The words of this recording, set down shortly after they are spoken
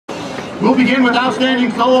We'll begin with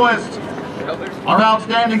Outstanding Soloist. Our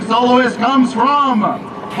Outstanding Soloist comes from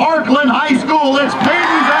Parkland High School. It's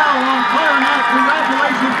Peyton Bell on clarinet.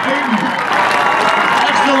 Congratulations, Peyton.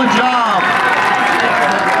 Excellent job.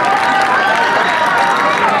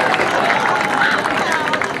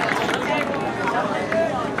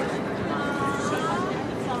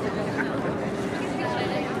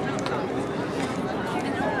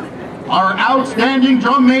 Our Outstanding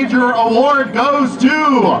Drum Major Award goes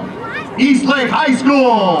to Eastlake High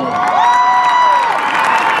School.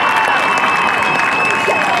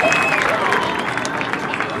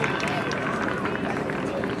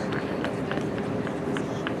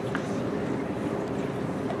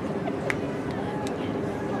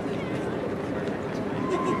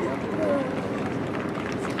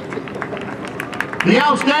 The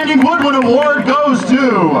Outstanding Woodwind Award goes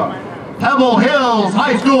to Pebble Hills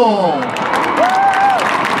High School.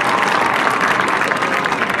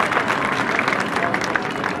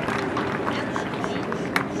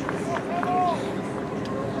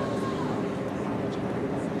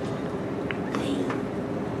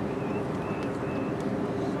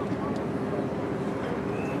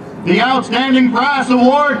 The Outstanding Brass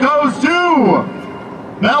Award goes to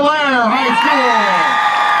Bel Air High School.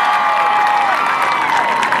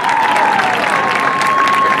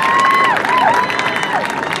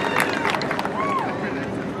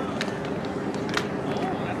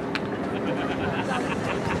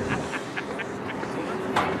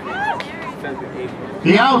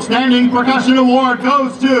 The Outstanding Percussion Award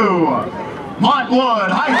goes to Montwood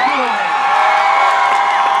High School.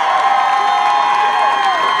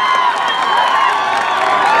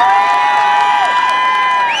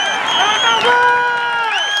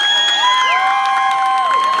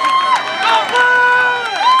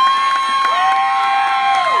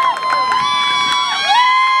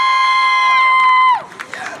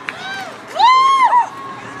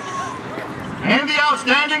 And the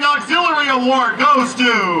Outstanding Auxiliary Award goes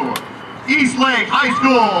to Eastlake High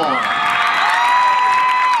School.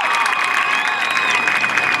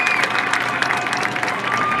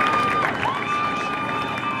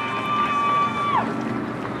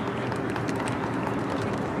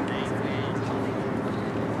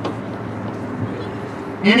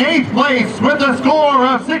 In 8th place with a score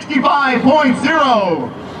of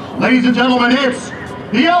 65.0, ladies and gentlemen, it's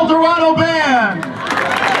the El Dorado Band.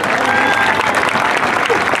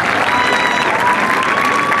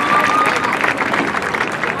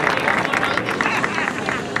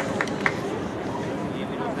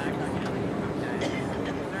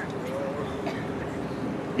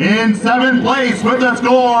 In 7th place with a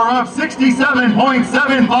score of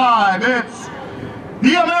 67.75, it's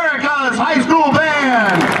the America's High School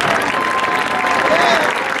Band.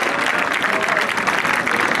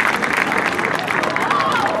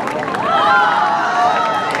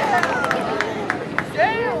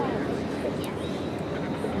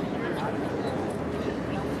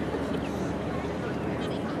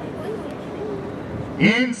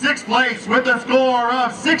 In 6th place with a score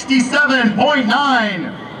of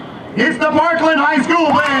 67.9, it's the Parkland High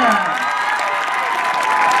School Band.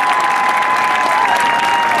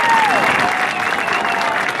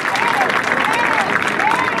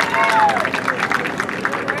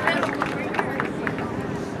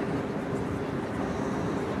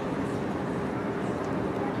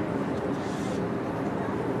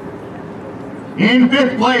 In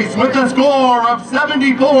 5th place with a score of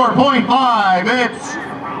 74.5, it's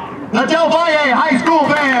the Del Valle High School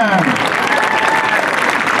Band.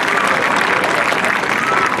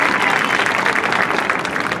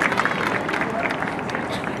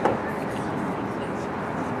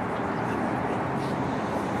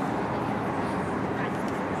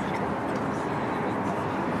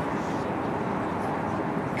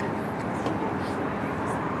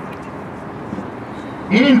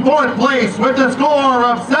 In 4th place with a score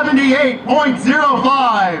of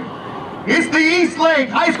 78.05, it's the Eastlake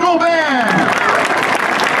High School Band.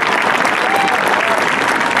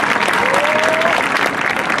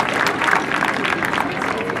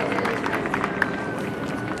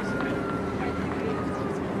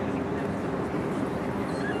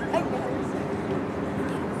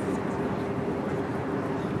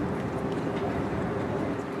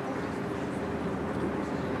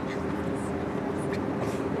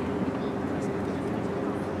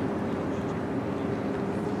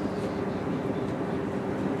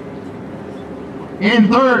 In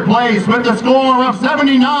 3rd place with a score of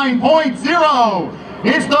 79.0,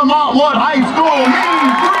 it's the Montwood High School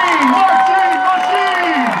Mean Green Marching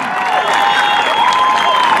Machine.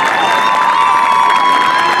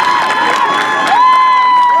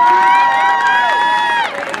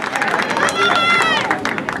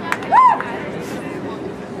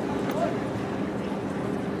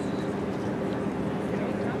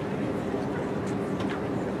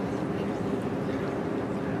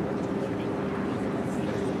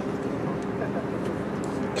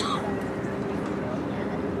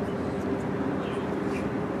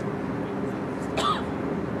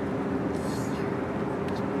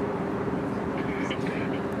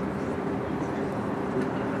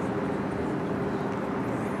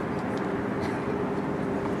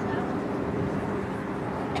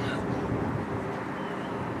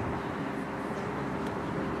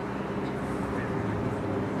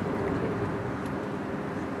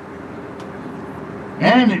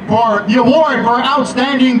 And for the award for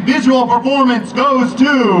outstanding visual performance goes to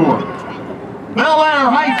Bel Air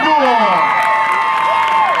High School.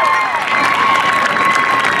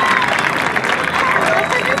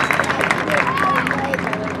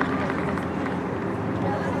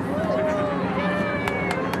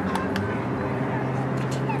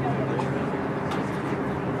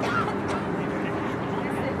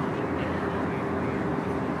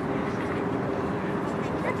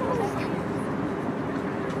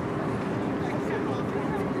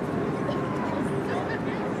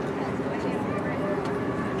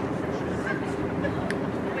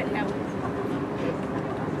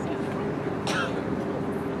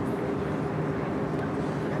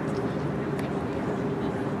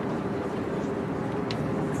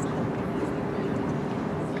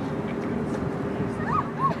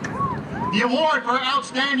 The award for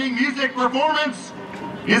outstanding music performance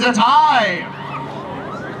is a tie.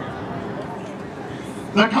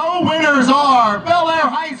 The co-winners are Bel Air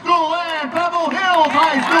High School and Pebble Hills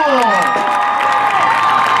High School.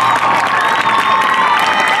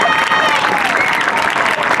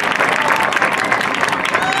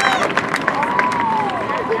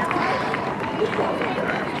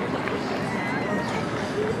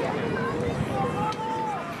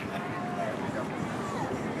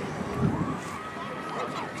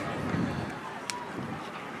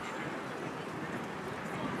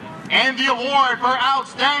 And the award for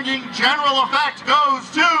outstanding general effect goes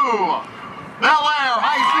to Bel Air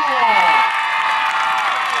High School.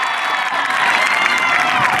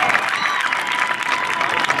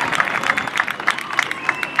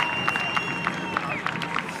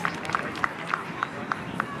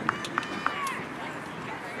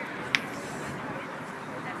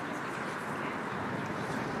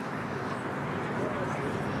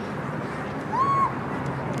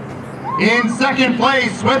 In second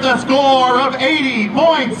place with a score of 80.05,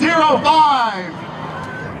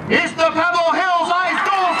 it's the Pebble Hills High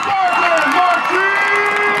School Spartan Marching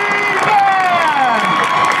Band!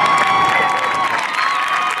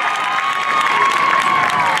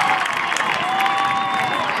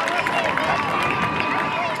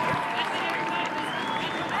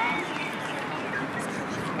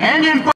 And in